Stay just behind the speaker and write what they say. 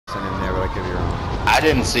I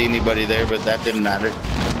didn't see anybody there, but that didn't matter.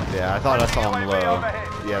 Yeah, I thought I saw them low.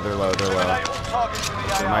 Yeah, they're low, they're low.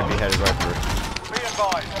 They might be headed right for. Be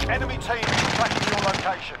advised, enemy team is tracking your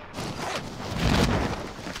location.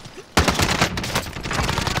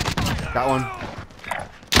 Got one.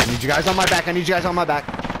 I need you guys on my back, I need you guys on my back.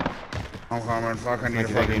 I'm coming, fuck, I need to Thank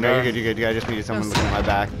you. fucking No, you're good. I just needed someone looking at my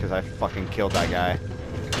back because I fucking killed that guy.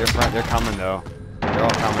 They're coming though. They're all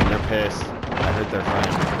coming. They're pissed. I heard their friend.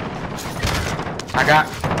 I got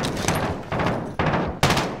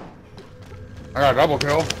a double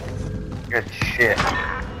kill. Good shit.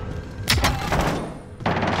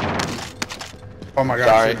 Oh my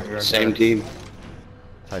god. Sorry, same team.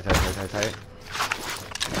 Tight. I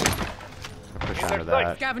push onto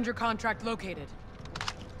that. Scavenger contract located.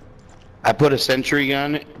 I put a sentry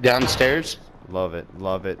gun downstairs. Love it,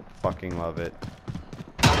 fucking love it.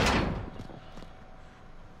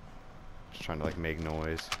 Just trying to like make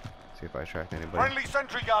noise. See if I attract anybody. Friendly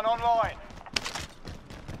sentry gun online.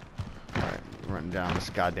 Alright, running down this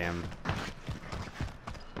goddamn.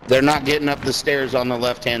 They're not getting up the stairs on the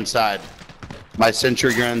left-hand side. My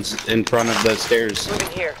sentry gun's in front of the stairs. Moving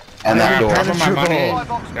here. And that door. My money. Buy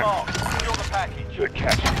box marked. Secure the package. Good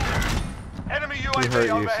catch. Enemy Who UAV hurt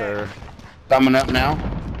you, overhead. sir? Coming up now.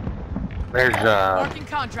 There's Marking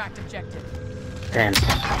contract objective. fence.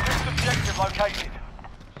 Fifth objective located.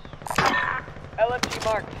 LMG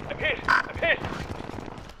marked. I'm hit.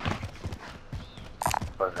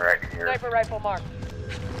 Was right here. Sniper rifle marked.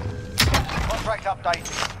 Contract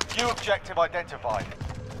updated. New objective identified.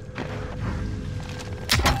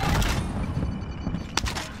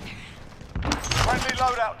 Friendly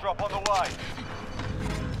loadout drop on the way.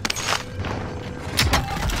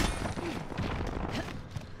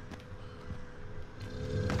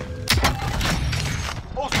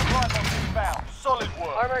 All supply boxes found. Solid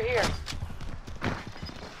work. Armor here.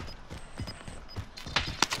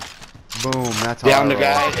 Boom, that's Down all. the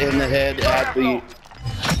guy in the head at the.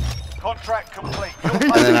 Contract complete. And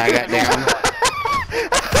then I got down.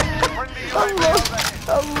 I love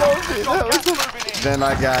it. That was then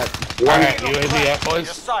I got. Alright, UAV up, You're boys.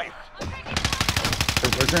 safe.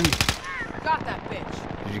 They're pushing. Got that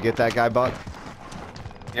bitch. Did you get that guy, Buck?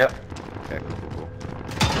 Yep. Okay, cool.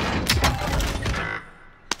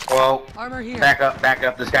 Well, Armor here. back up.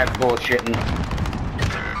 This guy's bullshitting.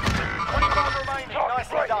 25 remaining.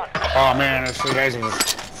 Nicely done. Oh man, this guy's in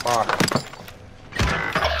fuck.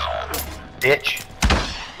 Bitch.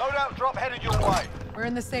 Loadout drop headed your way. We're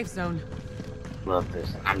in the safe zone. Love this.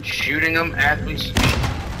 I'm shooting them as we speak.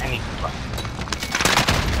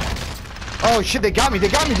 Oh shit, they got me.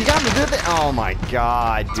 Oh my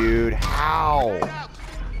god, dude. How?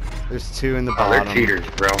 There's two in the Oh, bottom. they're cheaters,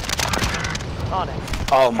 bro. On it.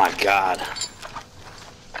 Oh my god.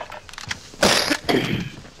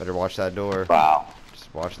 Better watch that door. Wow.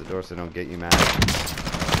 Just watch the door so they don't get you mad.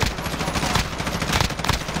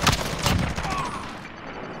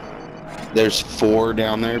 There's 4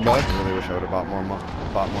 down there, bud. I really wish I would have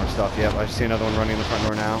bought more stuff. Yep, I see another one running in the front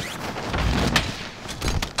door now.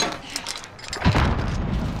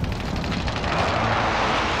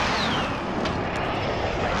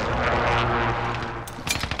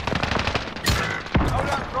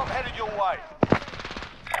 Loadout drop headed your way.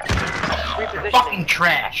 Repositioning. Fucking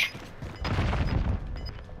trash.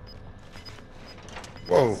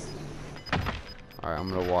 Whoa. Alright, I'm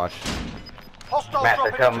gonna watch. Hostile Matt,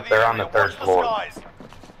 dropping they're coming- into the they're on area. the third Watch floor. skies.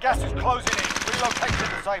 Gas is closing in. Relocate to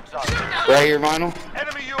the safe zone. Right here, Vinyl.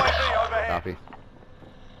 Enemy UAV overhead. Copy.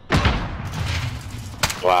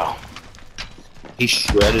 Wow. He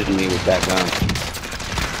shredded me with that gun.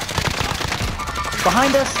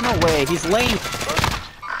 Behind us? No way. He's lame.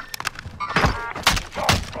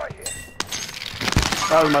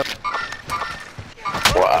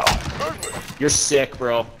 Wow. You're sick,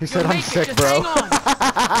 bro. He said I'm sick, Just bro. hang on.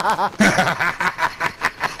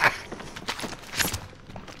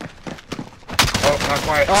 Oh, not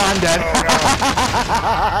quite. Oh, I'm dead. Oh,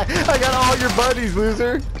 I got all your buddies,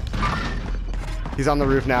 loser. He's on the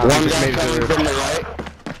roof now. One He just guy made it to coming the from roof. the right.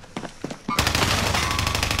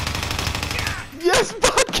 Yes,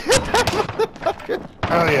 Buck, get that motherfucker.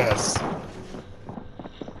 Oh yes.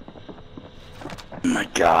 Oh my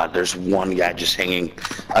god, there's one guy just hanging.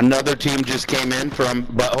 Another team just came in from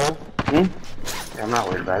Butthole. I'm not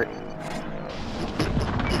worried about it.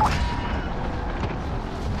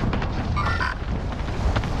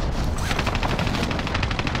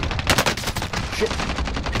 Shit.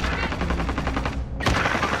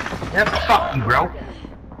 Yeah, fuck you, bro.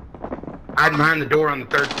 Hide behind the door on the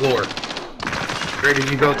 3rd floor. Straight as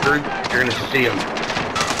you go through, you're gonna see them.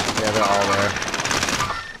 Yeah, they're all there.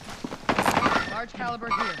 Large caliber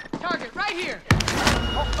here. Target right here.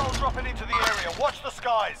 Hostile dropping into the area. Watch the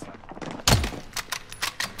skies.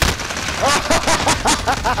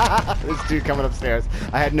 This dude coming upstairs.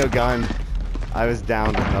 I had no gun. I was down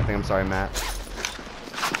with nothing. I'm sorry, Matt.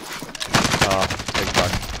 Oh, big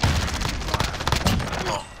fuck.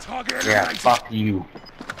 Yeah, fuck you.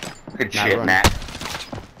 Good Matt, shit, run. Matt.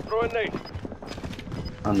 Throw a nade.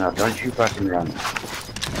 Oh no, don't you fucking run.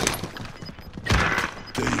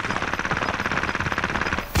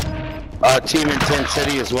 Team in Tent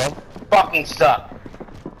City as well. Fucking suck.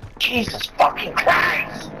 Jesus fucking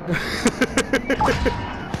Christ!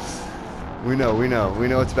 We know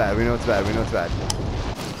it's bad. We know it's bad.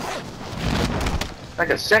 Like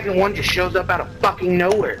a second one just shows up out of fucking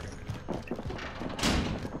nowhere.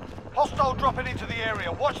 Hostile dropping into the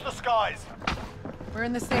area. Watch the skies. We're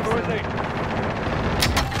in the safe Throw a zone. nade.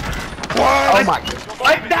 What? Oh my!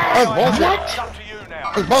 Like that? bullshit. It's up to you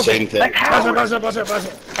now. It's bullshit. Same thing. Like, buzzer.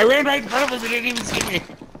 I ran right in front of him, he didn't even see me.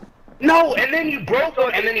 No, and then you broke him,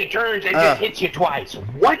 and then he turns and just hits you twice.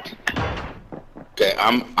 What? Okay,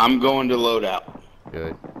 I'm going to loadout.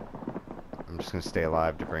 Good. I'm just gonna stay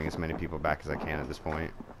alive to bring as many people back as I can at this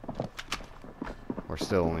point. We're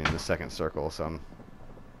still only in the second circle, so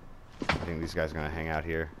I think these guys are gonna hang out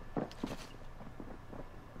here.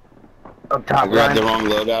 Up top, I grabbed the wrong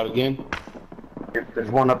loadout again. There's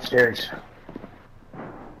one upstairs.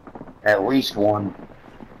 At least one.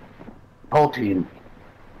 Whole team.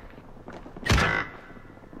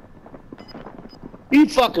 Who you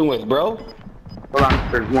fucking with, bro? Hold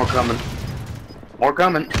on, there's more coming. More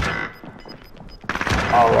coming.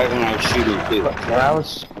 All right, when I was shooting too.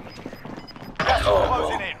 Dallas. Gas is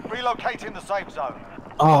closing in. Relocating the safe zone.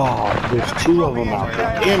 Oh, there's two of them out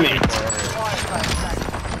there. Damn it!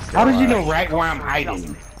 How did you know right where I'm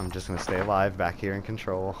hiding? I'm just gonna stay alive back here in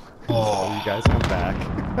control. Oh, you guys come back.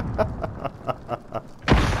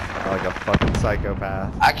 Like a fucking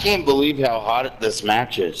psychopath. I can't believe how hot this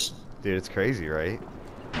match is. Dude, it's crazy, right?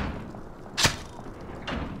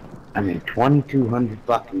 I mean, 2,200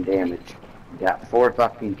 fucking damage. Got 4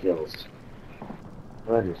 fucking kills.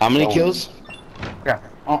 How many kills? Yeah,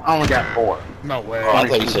 I only got 4. No way. Oh, I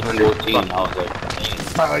thought you said 14. I was like,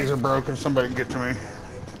 dang. My legs are broken. Somebody can get to me.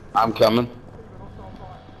 I'm coming.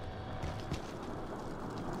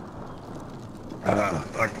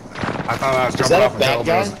 Like, I thought I was Is jumping that a off a bad hill,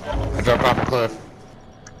 guy? but I jumped off a cliff.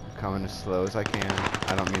 Coming as slow as I can.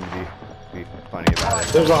 I don't mean to be funny about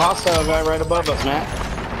it. There's a hostile guy right above us, Matt.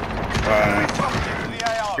 Dropping into the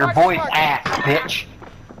AR. Your boy's ass, bitch.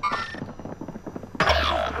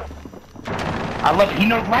 I love it. He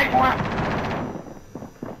knows right where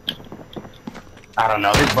I don't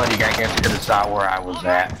know. His buddy, I guess, could have saw where I was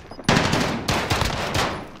at.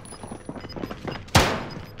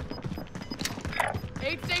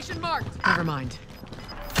 Aid station marked. Never mind.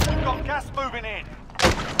 We've got gas moving in.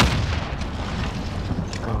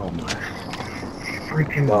 Oh my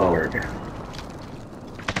freaking lord.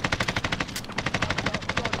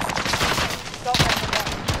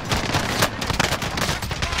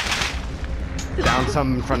 Down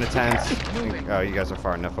some in front of tents. Oh, you guys are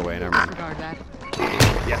far enough away. Never mind. Disregard that.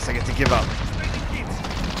 Yes, I get to give up.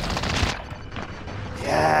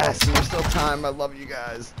 Yes, and there's still time. I love you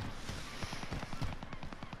guys.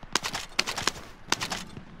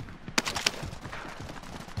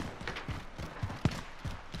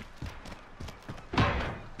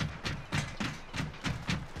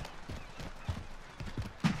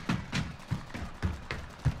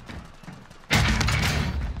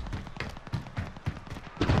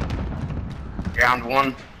 Downed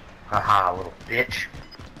one. Haha, little bitch.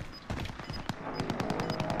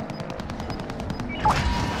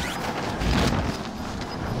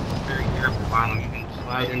 Very careful, Bonham. You can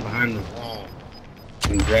slide in behind the wall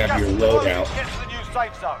and grab Gas your is closing. loadout. Get to the new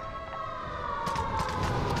safe zone.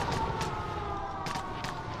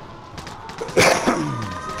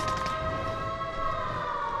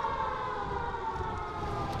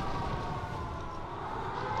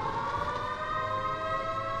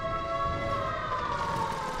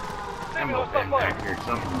 Ammo bin back here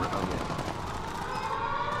somewhere.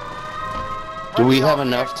 Do we have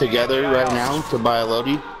enough together right now to buy a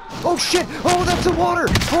loadie? Oh shit! Oh, that's the water!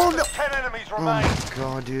 Oh no! 10 enemies Oh remain. my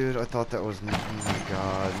god, dude! I thought that was. Oh my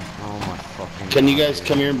god! Oh my fucking. Can you god, guys dude.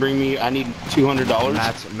 come here and bring me? I need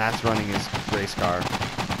 $200. Matt's running his race car.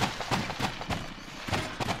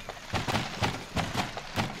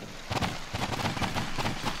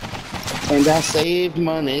 And I saved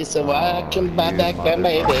money so I can buy you back that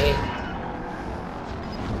baby.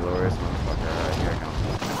 Glorious motherfucker! Alright, here I come.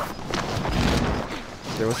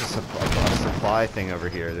 There was a supply thing over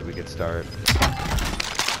here that we could start.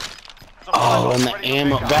 Some Oh, and the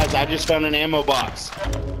ammo. Guys, I just found an ammo box.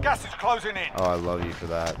 Gas is closing in. Oh, I love you for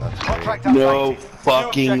that. That's great. Contract No updated.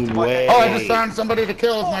 fucking New objective way. Oh, I just found somebody to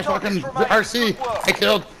kill with my fucking RC. I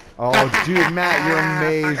killed. Oh, dude, Matt, you're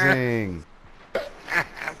amazing.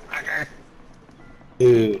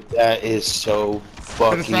 Dude, that is so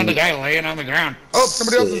I just found a fucking... guy laying on the ground. Oh,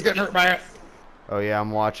 somebody else is getting hurt by it. Oh yeah,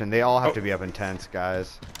 I'm watching. They all have to be up in tents,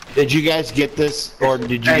 guys. Did you guys get this, or did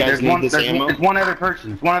you guys need this ammo? There's one other person.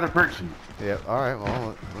 There's one other person. Yep. All right.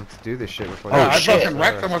 Well, let's do this shit before. Oh, I shit. fucking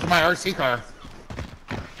wrecked him with my RC car.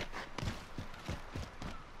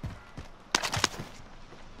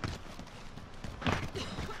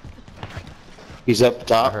 He's up I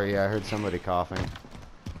top. heard. Yeah, I heard somebody coughing.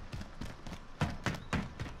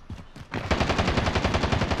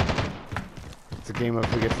 It's a game of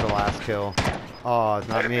who gets the last kill. Oh, it's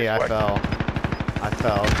not me. I fell. I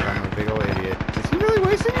fell because I'm a big old idiot. Is he really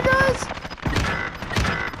wasting you guys?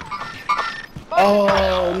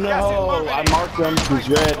 Oh no! I marked him. He's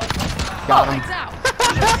red. Got him. Lights out.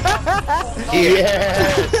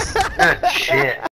 Yes! Shit.